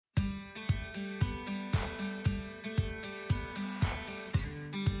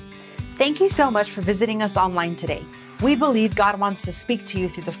Thank you so much for visiting us online today. We believe God wants to speak to you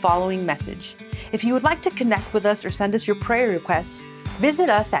through the following message. If you would like to connect with us or send us your prayer requests,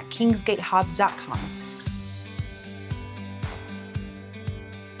 visit us at kingsgatehobbs.com.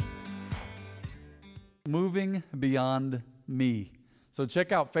 Moving Beyond Me. So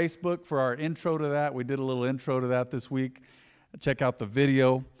check out Facebook for our intro to that. We did a little intro to that this week. Check out the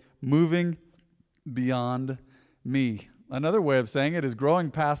video, Moving Beyond Me. Another way of saying it is growing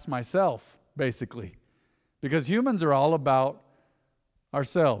past myself, basically. Because humans are all about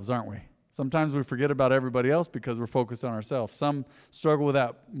ourselves, aren't we? Sometimes we forget about everybody else because we're focused on ourselves. Some struggle with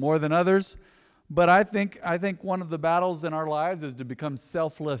that more than others. But I think one of the battles in our lives is to become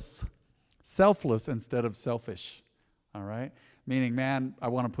selfless. Selfless instead of selfish. All right? Meaning, man, I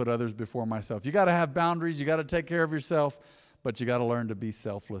want to put others before myself. You got to have boundaries. You got to take care of yourself. But you got to learn to be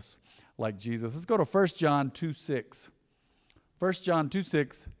selfless like Jesus. Let's go to 1 John 2:6. 1 John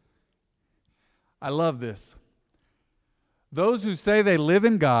 2:6. I love this. Those who say they live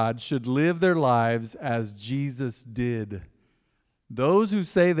in God should live their lives as Jesus did. Those who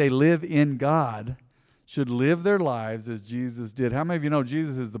say they live in God should live their lives as Jesus did. How many of you know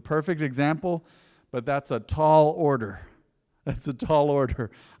Jesus is the perfect example? But that's a tall order. That's a tall order.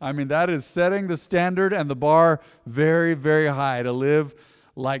 I mean, that is setting the standard and the bar very, very high to live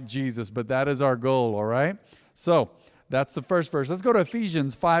like Jesus. But that is our goal, all right? So, that's the first verse. Let's go to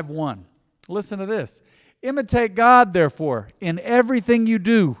Ephesians 5:1. Listen to this. Imitate God, therefore, in everything you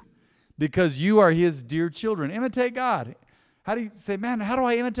do, because you are His dear children. Imitate God. How do you say, man, how do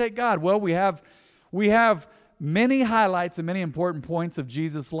I imitate God? Well, we have many highlights and many important points of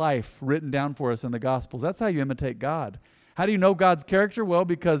Jesus' life written down for us in the Gospels. That's how you imitate God. How do you know God's character? Well,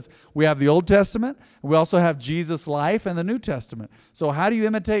 because we have the Old Testament. We also have Jesus' life and the New Testament. So how do you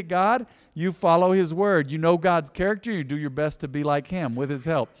imitate God? You follow His Word. You know God's character. You do your best to be like Him with His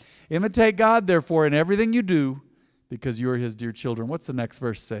help. Imitate God, therefore, in everything you do, because you are His dear children. What's the next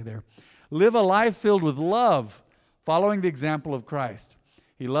verse say there? Live a life filled with love, following the example of Christ.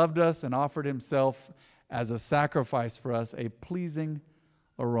 He loved us and offered Himself as a sacrifice for us, a pleasing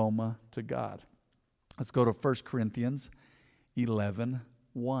aroma to God. Let's go to 1 Corinthians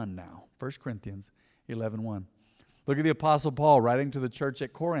 11:1 now. 1 Corinthians 11:1. Look at the Apostle Paul writing to the church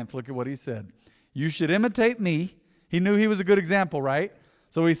at Corinth. Look at what he said. You should imitate me. He knew he was a good example, right?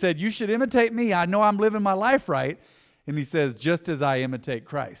 So he said, you should imitate me. I know I'm living my life right. And he says, just as I imitate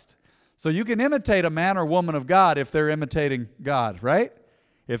Christ. So you can imitate a man or woman of God if they're imitating God, right?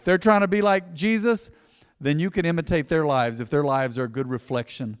 If they're trying to be like Jesus, then you can imitate their lives if their lives are a good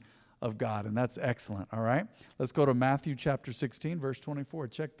reflection of God. And that's excellent, all right? Let's go to Matthew chapter 16, verse 24.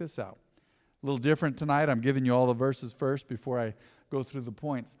 Check this out. A little different tonight. I'm giving you all the verses first before I go through the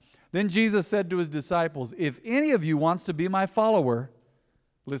points. Then Jesus said to His disciples, if any of you wants to be my follower,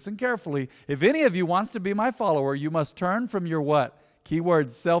 listen carefully, if any of you wants to be my follower, you must turn from your what? Keyword,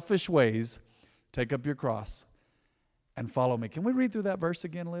 selfish ways, take up your cross, and follow me. Can we read through that verse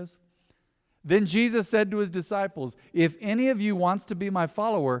again, Liz? Then Jesus said to His disciples, if any of you wants to be my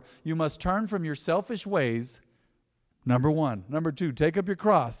follower, you must turn from your selfish ways. Number 1. Number 2, take up your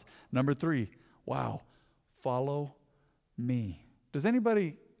cross. Number 3, wow, follow me. Does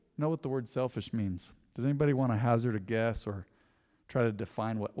anybody know what the word selfish means? Does anybody want to hazard a guess or try to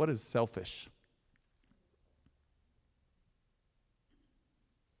define what is selfish?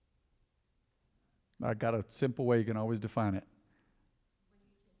 I got a simple way you can always define it.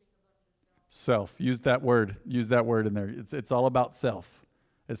 Self. Use that word in there. It's all about self.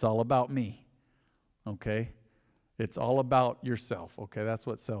 It's all about me. Okay? It's all about yourself. Okay? That's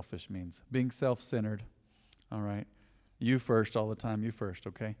what selfish means. Being self-centered. All right? You first all the time. You first.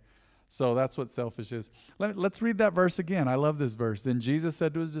 Okay? So that's what selfish is. Let's read that verse again. I love this verse. Then Jesus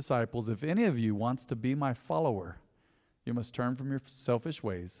said to His disciples, if any of you wants to be my follower, you must turn from your selfish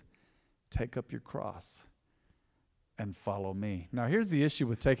ways, take up your cross, and follow me. Now, here's the issue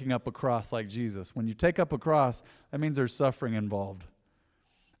with taking up a cross like Jesus. When you take up a cross, that means there's suffering involved.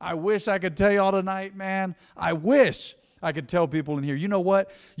 I wish I could tell you all tonight, man. I wish I could tell people in here, you know what?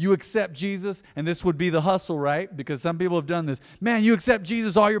 You accept Jesus, and this would be the hustle, right? Because some people have done this. Man, you accept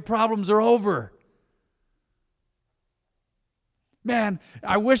Jesus, all your problems are over. Man,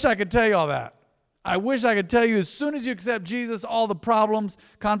 I wish I could tell you all that. I wish I could tell you as soon as you accept Jesus, all the problems,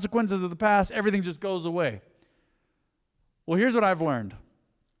 consequences of the past, everything just goes away. Well, here's what I've learned.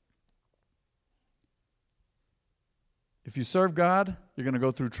 If you serve God, you're going to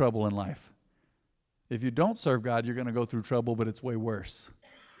go through trouble in life. If you don't serve God, you're going to go through trouble, but it's way worse.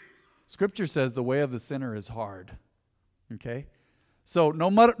 Scripture says the way of the sinner is hard. Okay? So no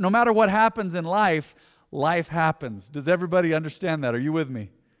matter what happens in life, life happens. Does everybody understand that? Are you with me?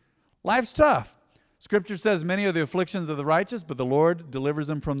 Life's tough. Scripture says many are the afflictions of the righteous, but the Lord delivers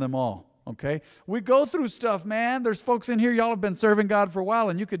them from them all. Okay? We go through stuff, man. There's folks in here, y'all have been serving God for a while,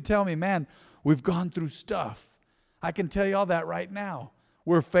 and you could tell me, man, we've gone through stuff. I can tell you all that right now.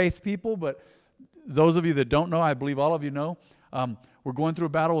 We're faith people, but those of you that don't know, I believe all of you know, we're going through a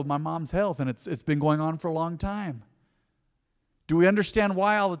battle with my mom's health, and it's been going on for a long time. Do we understand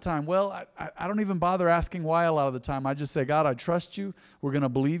why all the time? Well, I don't even bother asking why a lot of the time. I just say, God, I trust you. We're going to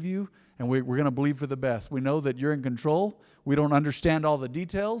believe you, and we're going to believe for the best. We know that you're in control. We don't understand all the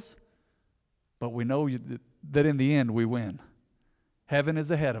details, but we know that in the end we win. Heaven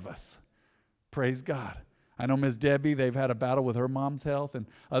is ahead of us. Praise God. I know Ms. Debbie, they've had a battle with her mom's health, and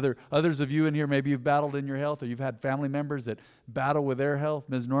others of you in here, maybe you've battled in your health, or you've had family members that battle with their health.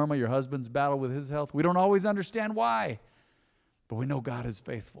 Ms. Norma, your husband's battle with his health. We don't always understand why, but we know God is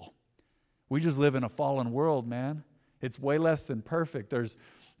faithful. We just live in a fallen world, man. It's way less than perfect.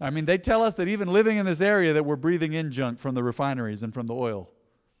 They tell us that even living in this area that we're breathing in junk from the refineries and from the oil.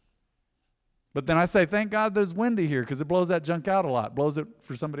 But then I say, thank God there's windy here, because it blows that junk out a lot. Blows it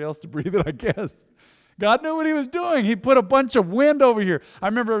for somebody else to breathe it, I guess. God knew what he was doing. He put a bunch of wind over here. I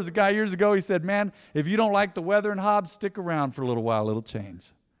remember there was a guy years ago, he said, man, if you don't like the weather in Hobbs, stick around for a little while. It'll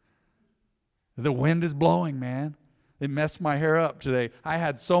change. The wind is blowing, man. It messed my hair up today. I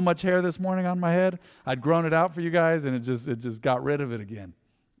had so much hair this morning on my head. I'd grown it out for you guys, and it just got rid of it again.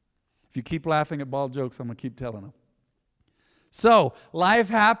 If you keep laughing at bald jokes, I'm going to keep telling them. So, life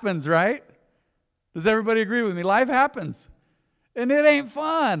happens, right? Does everybody agree with me? Life happens. And it ain't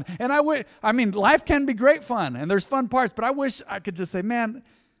fun. And life can be great fun, and there's fun parts, but I wish I could just say, man,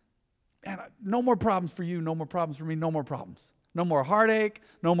 no more problems for you, no more problems for me, no more problems. No more heartache,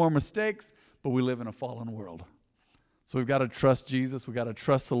 no more mistakes, but we live in a fallen world. So we've got to trust Jesus, we've got to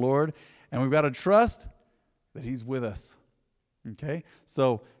trust the Lord, and we've got to trust that he's with us. Okay?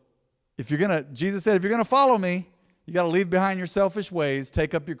 So Jesus said, if you're going to follow me, you got to leave behind your selfish ways,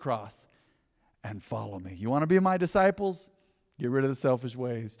 take up your cross, and follow me. You want to be my disciples? Get rid of the selfish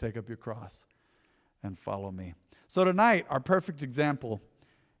ways, take up your cross, and follow me. So tonight, our perfect example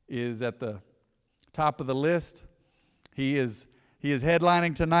is at the top of the list. He is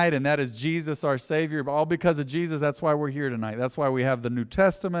headlining tonight, and that is Jesus, our Savior. All because of Jesus, that's why we're here tonight. That's why we have the New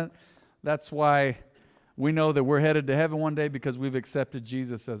Testament. That's why we know that we're headed to heaven one day, because we've accepted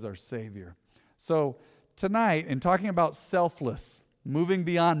Jesus as our Savior. So tonight, in talking about selfless, moving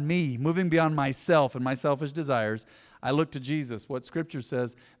beyond me, moving beyond myself and my selfish desires, I look to Jesus, what Scripture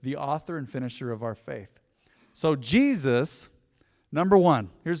says, the author and finisher of our faith. So Jesus, number one,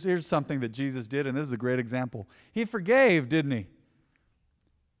 here's something that Jesus did, and this is a great example. He forgave, didn't he?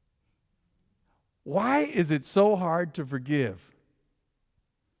 Why is it so hard to forgive?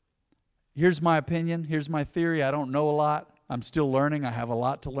 Here's my opinion. Here's my theory. I don't know a lot. I'm still learning. I have a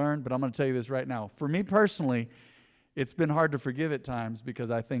lot to learn, but I'm going to tell you this right now. For me personally, it's been hard to forgive at times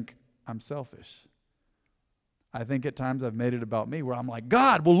because I think I'm selfish. I think at times I've made it about me, where I'm like,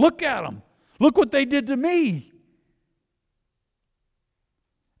 God, well, look at them. Look what they did to me.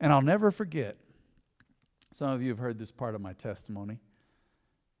 And I'll never forget. Some of you have heard this part of my testimony.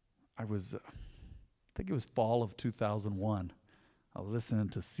 I think it was fall of 2001. I was listening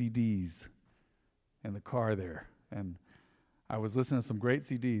to CDs in the car there. And I was listening to some great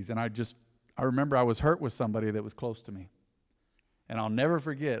CDs. And I remember I was hurt with somebody that was close to me. And I'll never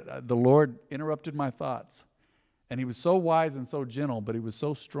forget, the Lord interrupted my thoughts. And he was so wise and so gentle, but he was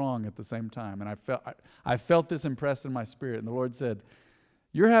so strong at the same time. And I felt this impressed in my spirit. And the Lord said,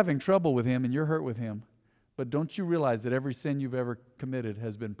 you're having trouble with him and you're hurt with him, but don't you realize that every sin you've ever committed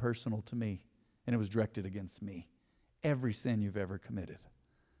has been personal to me, and it was directed against me? Every sin you've ever committed.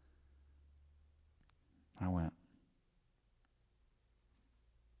 I went.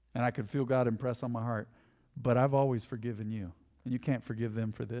 And I could feel God impress on my heart, but I've always forgiven you, and you can't forgive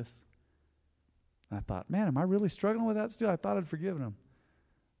them for this. And I thought, man, am I really struggling with that still? I thought I'd forgiven them.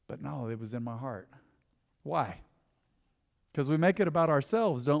 But no, it was in my heart. Why? Because we make it about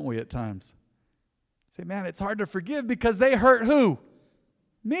ourselves, don't we, at times? Say, man, it's hard to forgive because they hurt who?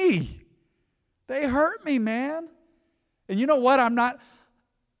 Me. They hurt me, man. And you know what? I'm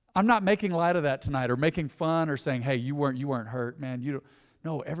not making light of that tonight or making fun or saying, hey, you weren't hurt, man.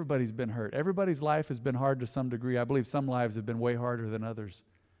 No, everybody's been hurt. Everybody's life has been hard to some degree. I believe some lives have been way harder than others.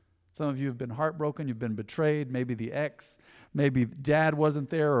 Some of you have been heartbroken. You've been betrayed. Maybe the ex, maybe dad wasn't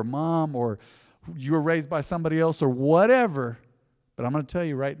there, or mom, or you were raised by somebody else, or whatever. But I'm going to tell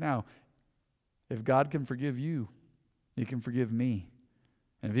you right now, if God can forgive you, he can forgive me.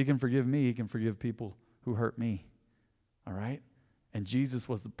 And if he can forgive me, he can forgive people who hurt me. All right? And Jesus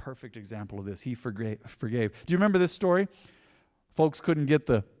was the perfect example of this. He forgave. Do you remember this story? Folks couldn't get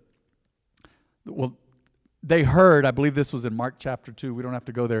the Well, they heard, I believe this was in Mark chapter 2, we don't have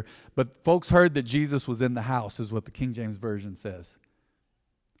to go there, but folks heard that Jesus was in the house, is what the King James Version says.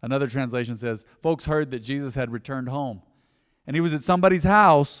 Another translation says, folks heard that Jesus had returned home. And he was at somebody's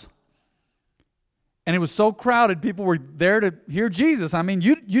house, and it was so crowded, people were there to hear Jesus. I mean,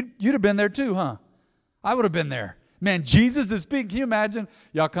 you'd have been there too, huh? I would have been there. Man, Jesus is speaking. Can you imagine?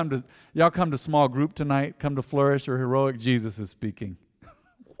 Y'all come to small group tonight, come to Flourish or Heroic, Jesus is speaking.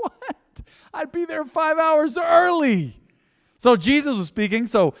 What? I'd be there 5 hours early. So Jesus was speaking.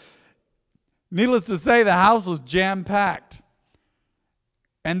 So needless to say, the house was jam-packed.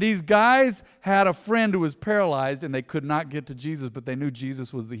 And these guys had a friend who was paralyzed, and they could not get to Jesus, but they knew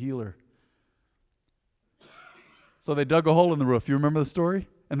Jesus was the healer. So they dug a hole in the roof. You remember the story?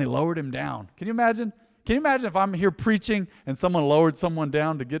 And they lowered him down. Can you imagine? Can you imagine if I'm here preaching and someone lowered someone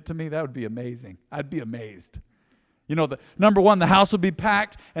down to get to me? That would be amazing. I'd be amazed. You know, number one, the house would be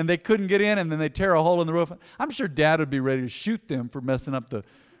packed and they couldn't get in, and then they tear a hole in the roof. I'm sure Dad would be ready to shoot them for messing up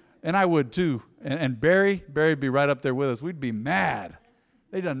and I would too. And Barry'd be right up there with us. We'd be mad.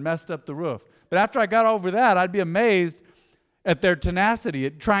 They done messed up the roof. But after I got over that, I'd be amazed at their tenacity,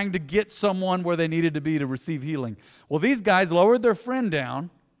 at trying to get someone where they needed to be to receive healing. Well, these guys lowered their friend down.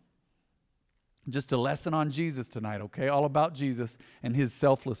 Just a lesson on Jesus tonight, okay? All about Jesus and his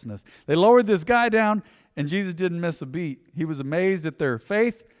selflessness. They lowered this guy down, and Jesus didn't miss a beat. He was amazed at their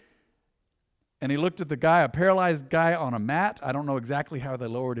faith, and he looked at the guy, a paralyzed guy on a mat. I don't know exactly how they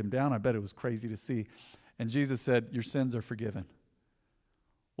lowered him down. I bet it was crazy to see. And Jesus said, your sins are forgiven.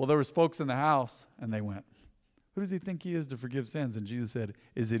 Well, there was folks in the house, and they went, who does he think he is to forgive sins? And Jesus said,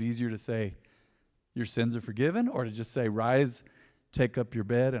 is it easier to say, your sins are forgiven, or to just say, rise, take up your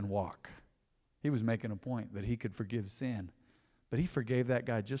bed, and walk? He was making a point that he could forgive sin. But he forgave that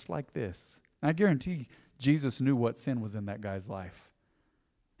guy just like this. And I guarantee Jesus knew what sin was in that guy's life.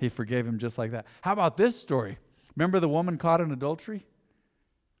 He forgave him just like that. How about this story? Remember the woman caught in adultery?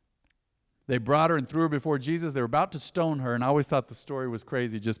 They brought her and threw her before Jesus. They were about to stone her, and I always thought the story was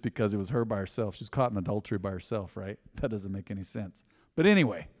crazy just because it was her by herself. She's caught in adultery by herself, right? That doesn't make any sense. But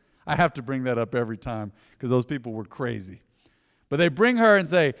anyway, I have to bring that up every time because those people were crazy. But they bring her and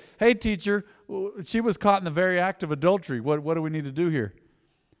say, hey, teacher, she was caught in the very act of adultery. What do we need to do here?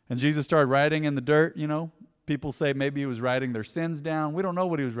 And Jesus started writing in the dirt, you know. People say maybe he was writing their sins down. We don't know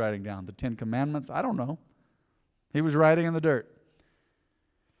what he was writing down. The 10 Commandments? I don't know. He was writing in the dirt.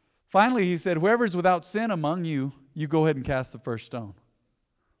 Finally, he said, whoever's without sin among you, you go ahead and cast the first stone.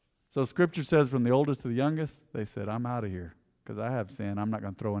 So Scripture says from the oldest to the youngest, they said, I'm out of here because I have sin. I'm not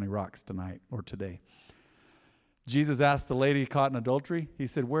going to throw any rocks tonight or today. Jesus asked the lady caught in adultery, he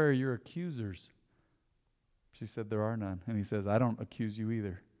said, where are your accusers? She said, there are none. And he says, I don't accuse you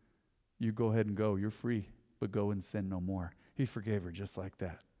either. You go ahead and go. You're free, but go and sin no more. He forgave her just like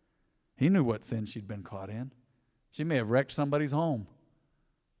that. He knew what sin she'd been caught in. She may have wrecked somebody's home.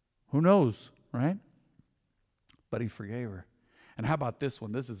 Who knows, right? But he forgave her. And how about this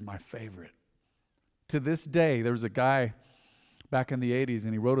one? This is my favorite. To this day, there was a guy back in the 80s,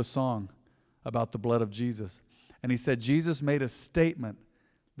 and he wrote a song about the blood of Jesus. And he said, Jesus made a statement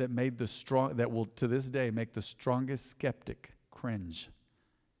that will to this day make the strongest skeptic cringe.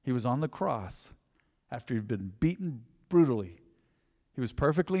 He was on the cross after he'd been beaten brutally. He was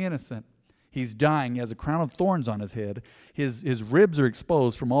perfectly innocent. He's dying. He has a crown of thorns on his head. His ribs are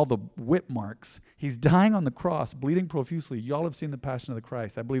exposed from all the whip marks. He's dying on the cross, bleeding profusely. Y'all have seen The Passion of the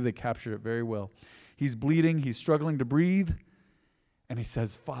Christ. I believe they captured it very well. He's bleeding. He's struggling to breathe. And he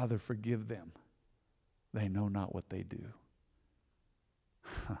says, Father, forgive them. They know not what they do.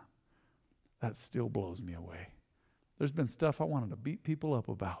 That still blows me away. There's been stuff I wanted to beat people up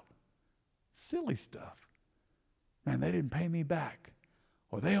about. Silly stuff. Man, they didn't pay me back.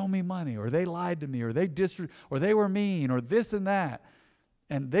 Or they owe me money. Or they lied to me. Or they were mean. Or this and that.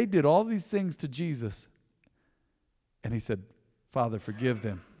 And they did all these things to Jesus. And he said, Father, forgive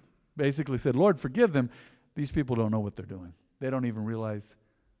them. Basically said, Lord, forgive them. These people don't know what they're doing. They don't even realize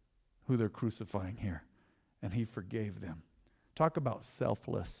who they're crucifying here. And he forgave them. Talk about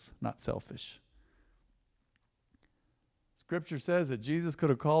selfless, not selfish. Scripture says that Jesus could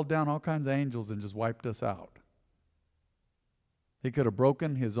have called down all kinds of angels and just wiped us out. He could have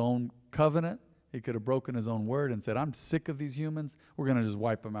broken his own covenant. He could have broken his own word and said, I'm sick of these humans. We're going to just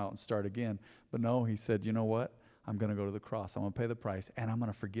wipe them out and start again. But no, he said, you know what? I'm going to go to the cross. I'm going to pay the price, and I'm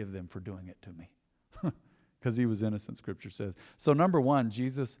going to forgive them for doing it to me. Because he was innocent, Scripture says. So number one,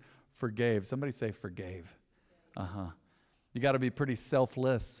 Jesus forgave. Somebody say forgave. You got to be pretty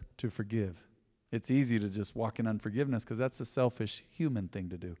selfless to forgive. It's easy to just walk in unforgiveness because that's a selfish human thing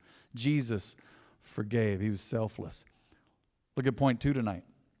to do. Jesus forgave. He was selfless. Look at point 2 tonight.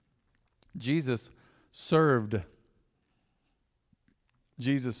 Jesus served.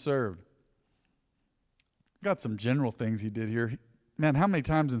 Jesus served. Got some general things he did here. Man, how many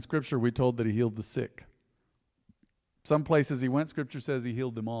times in Scripture are we told that he healed the sick? Some places he went, Scripture says he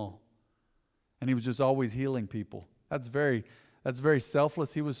healed them all. And he was just always healing people. That's very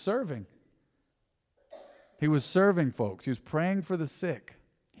selfless. He was serving. He was serving folks. He was praying for the sick,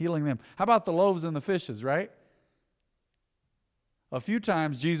 healing them. How about the loaves and the fishes, right? A few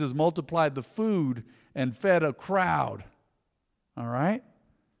times Jesus multiplied the food and fed a crowd. All right?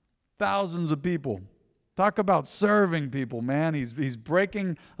 Thousands of people. Talk about serving people, man. He's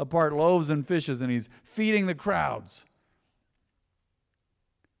breaking apart loaves and fishes and he's feeding the crowds.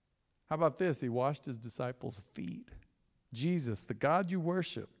 How about this? He washed his disciples' feet. Jesus, the God you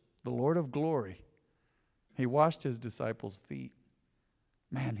worship, the Lord of glory, he washed his disciples' feet.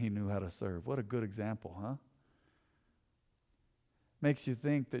 Man, he knew how to serve. What a good example, huh? Makes you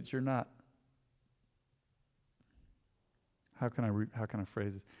think that you're not, how can I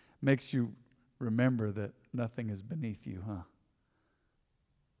phrase this? Makes you remember that nothing is beneath you, huh?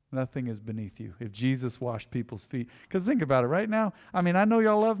 Nothing is beneath you. If Jesus washed people's feet. Because think about it right now. I mean, I know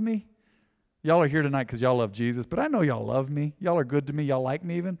y'all love me. Y'all are here tonight because y'all love Jesus, but I know y'all love me. Y'all are good to me. Y'all like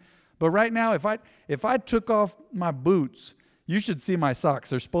me even. But right now, if I took off my boots, you should see my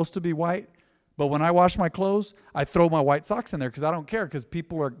socks. They're supposed to be white, but when I wash my clothes, I throw my white socks in there because I don't care because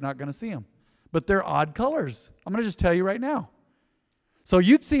people are not going to see them. But they're odd colors. I'm going to just tell you right now. So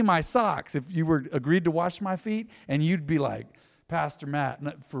you'd see my socks if you were agreed to wash my feet, and you'd be like, Pastor Matt,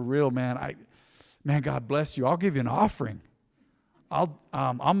 for real, man, God bless you. I'll give you an offering. I'll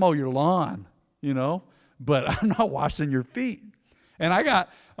mow your lawn, but I'm not washing your feet. And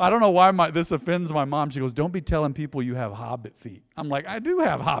I don't know why this offends my mom. She goes, don't be telling people you have hobbit feet. I'm like, I do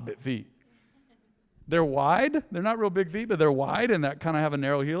have hobbit feet. They're wide. They're not real big feet, but they're wide, and that kind of have a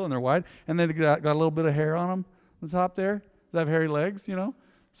narrow heel, and they're wide. And they got a little bit of hair on them on the top there. They have hairy legs,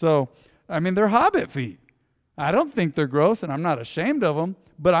 So, I mean, they're hobbit feet. I don't think they're gross, and I'm not ashamed of them.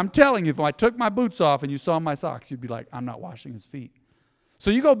 But I'm telling you, if I took my boots off and you saw my socks, you'd be like, I'm not washing his feet. So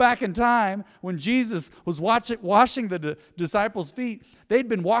you go back in time when Jesus was washing the disciples' feet. They'd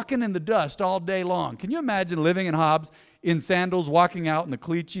been walking in the dust all day long. Can you imagine living in Hobbs in sandals, walking out in the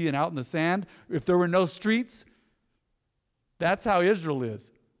cliche and out in the sand if there were no streets? That's how Israel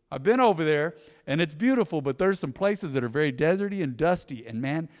is. I've been over there, and it's beautiful, but there's some places that are very deserty and dusty. And,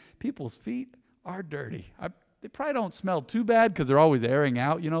 man, people's feet are dirty. They probably don't smell too bad because they're always airing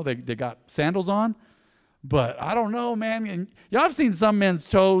out. They got sandals on. But I don't know, man. And y'all have seen some men's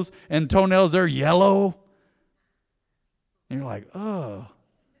toes and toenails, they're yellow. And you're like, oh.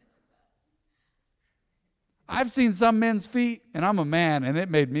 I've seen some men's feet, and I'm a man, and it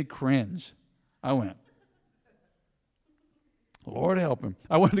made me cringe. I went, Lord help him.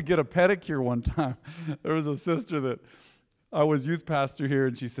 I went to get a pedicure one time. There was a sister that I was youth pastor here,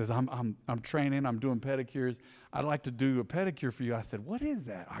 and she says, I'm training, I'm doing pedicures. I'd like to do a pedicure for you. I said, what is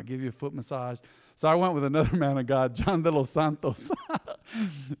that? I'll give you a foot massage. So I went with another man of God, John de los Santos,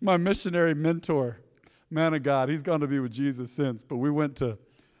 my missionary mentor, man of God. He's gone to be with Jesus since. But we went to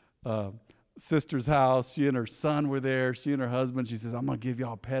sister's house. She and her son were there. She and her husband. She says, I'm going to give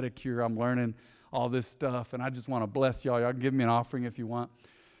y'all a pedicure. I'm learning all this stuff, and I just want to bless y'all. Y'all can give me an offering if you want.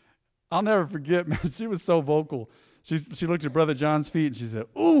 I'll never forget, man. She was so vocal. She looked at Brother John's feet, and she said,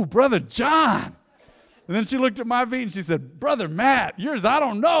 ooh, Brother John. And then she looked at my feet, and she said, Brother Matt, yours, I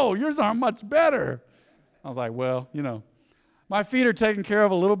don't know. Yours aren't much better. I was like, well, my feet are taken care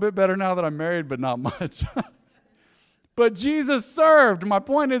of a little bit better now that I'm married, but not much. But Jesus served. My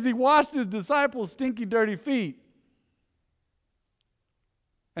point is he washed his disciples' stinky, dirty feet.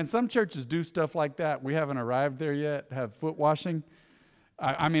 And some churches do stuff like that. We haven't arrived there yet, have foot washing.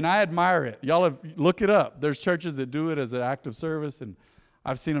 I mean, I admire it. Y'all look it up. There's churches that do it as an act of service, and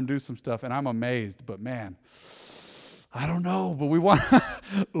I've seen them do some stuff, and I'm amazed. But, man, I don't know. But we want,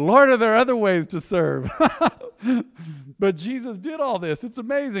 Lord, are there other ways to serve? But Jesus did all this. It's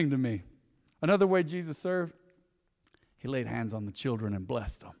amazing to me. Another way Jesus served, he laid hands on the children and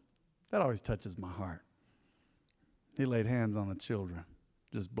blessed them. That always touches my heart. He laid hands on the children,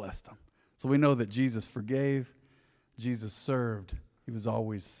 just blessed them. So we know that Jesus forgave, Jesus served. He was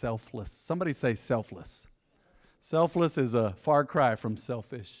always selfless. Somebody say selfless. Selfless is a far cry from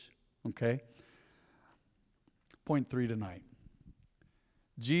selfish, okay? Point 3 tonight.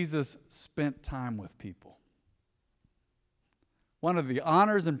 Jesus spent time with people. One of the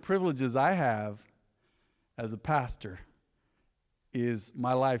honors and privileges I have as a pastor is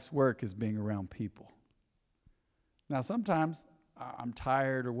my life's work is being around people. Now, sometimes I'm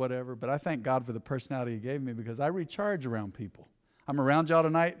tired or whatever, but I thank God for the personality he gave me because I recharge around people. I'm around y'all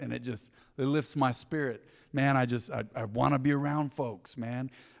tonight, and it lifts my spirit. Man, I want to be around folks,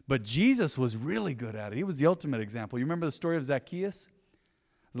 man. But Jesus was really good at it. He was the ultimate example. You remember the story of Zacchaeus?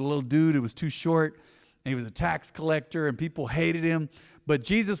 The little dude who was too short, and he was a tax collector, and people hated him. But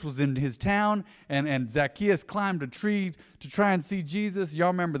Jesus was in his town, and Zacchaeus climbed a tree to try and see Jesus. Y'all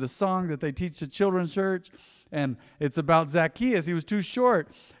remember the song that they teach at children's church? And it's about Zacchaeus. He was too short,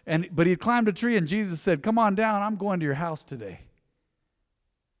 but he had climbed a tree, and Jesus said, "Come on down, I'm going to your house today."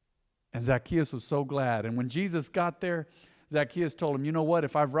 And Zacchaeus was so glad. And when Jesus got there, Zacchaeus told him, "You know what?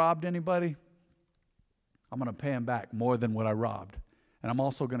 If I've robbed anybody, I'm going to pay him back more than what I robbed. And I'm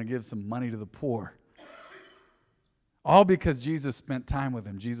also going to give some money to the poor." All because Jesus spent time with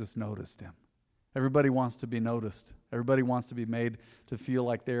him. Jesus noticed him. Everybody wants to be noticed. Everybody wants to be made to feel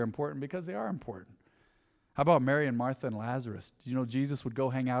like they're important because they are important. How about Mary and Martha and Lazarus? Do you know Jesus would go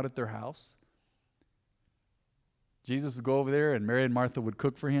hang out at their house? Jesus would go over there and Mary and Martha would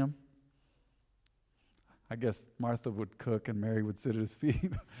cook for him. I guess Martha would cook and Mary would sit at his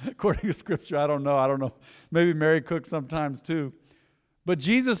feet. According to Scripture, I don't know. Maybe Mary cooked sometimes too. But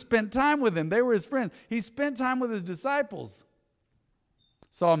Jesus spent time with them. They were his friends. He spent time with his disciples.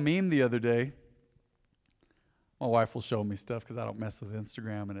 Saw a meme the other day. My wife will show me stuff because I don't mess with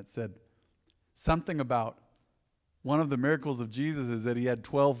Instagram. And it said something about one of the miracles of Jesus is that he had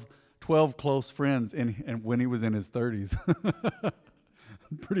 12 close friends when he was in his 30s.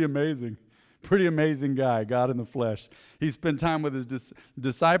 Pretty amazing. Pretty amazing guy, God in the flesh. He spent time with his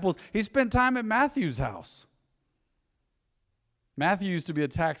disciples. He spent time at Matthew's house. Matthew used to be a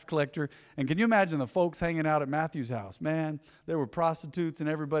tax collector, and can you imagine the folks hanging out at Matthew's house? Man, there were prostitutes and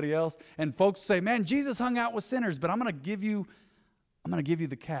everybody else, and folks say, "Man, Jesus hung out with sinners, but I'm going to give you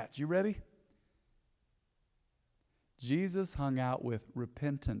the catch." You ready? Jesus hung out with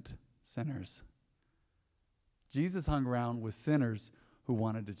repentant sinners. Jesus hung around with sinners who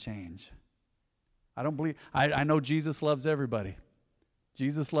wanted to change. I know Jesus loves everybody.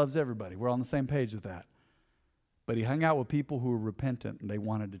 Jesus loves everybody. We're on the same page with that. But he hung out with people who were repentant and they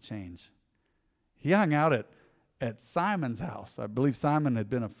wanted to change. He hung out at Simon's house. I believe Simon had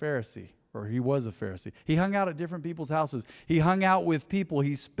been a Pharisee, or he was a Pharisee. He hung out at different people's houses. He hung out with people.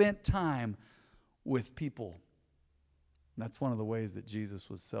 He spent time with people. And that's one of the ways that Jesus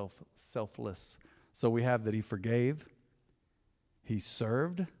was selfless. So we have that he forgave, he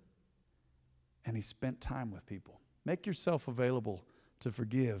served, and he spent time with people. Make yourself available to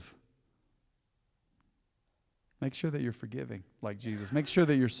forgive. Make sure that you're forgiving like Jesus. Make sure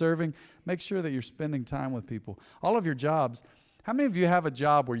that you're serving. Make sure that you're spending time with people. All of your jobs. How many of you have a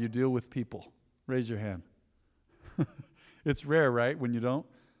job where you deal with people? Raise your hand. It's rare, right, when you don't?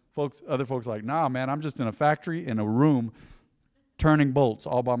 Other folks are like, "Nah, man, I'm just in a factory, in a room, turning bolts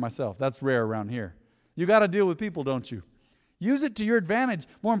all by myself." That's rare around here. You got to deal with people, don't you? Use it to your advantage.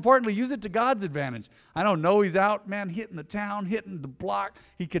 More importantly, use it to God's advantage. I don't know, he's out, man, hitting the town, hitting the block.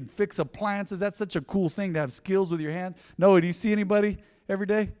 He can fix appliances. That's such a cool thing to have skills with your hands. Noah, do you see anybody every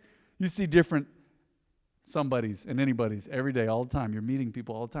day? You see different somebodies and anybody's every day, all the time. You're meeting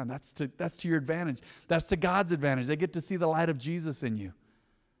people all the time. That's to your advantage. That's to God's advantage. They get to see the light of Jesus in you.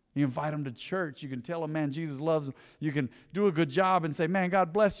 You invite them to church. You can tell them, man, Jesus loves them. You can do a good job and say, man,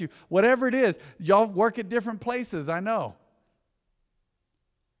 God bless you. Whatever it is, y'all work at different places, I know.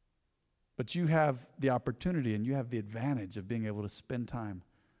 But you have the opportunity and you have the advantage of being able to spend time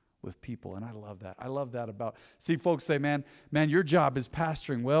with people. And I love that. I love that about, see, folks say, man, your job is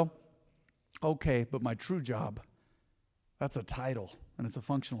pastoring. Well, okay, but my true job, that's a title, and it's a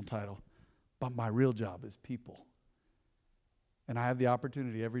functional title. But my real job is people. And I have the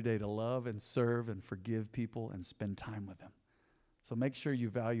opportunity every day to love and serve and forgive people and spend time with them. So make sure you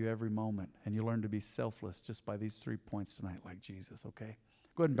value every moment and you learn to be selfless just by these 3 points tonight like Jesus, okay?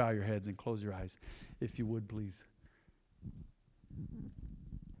 Go ahead and bow your heads and close your eyes, if you would, please.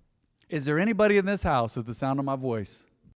 Is there anybody in this house at the sound of my voice